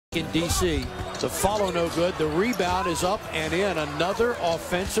in DC. The follow no good. The rebound is up and in. Another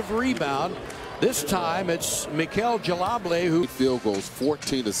offensive rebound. This time it's Mickael Gelabale who field goals,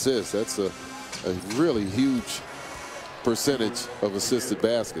 14 assists. That's a really huge percentage of assisted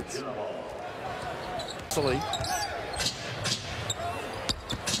baskets.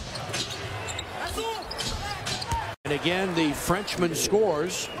 And again, the Frenchman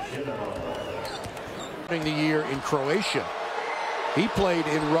scores. The year in Croatia. He played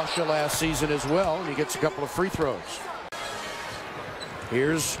in Russia last season as well, and he gets a couple of free throws.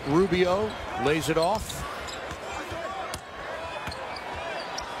 Here's Rubio, lays it off.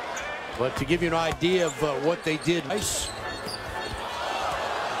 But to give you an idea of what they did. Nice.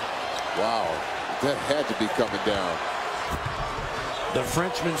 Wow, that had to be coming down. The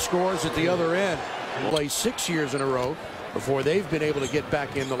Frenchman scores at the other end. Play 6 years in a row before they've been able to get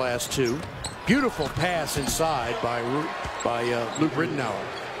back in the last two. Beautiful pass inside by Luke Rittenauer.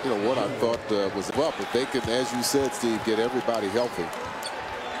 You know what I thought was up. If they can, as you said, Steve, get everybody healthy.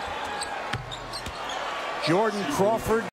 Jordan Crawford.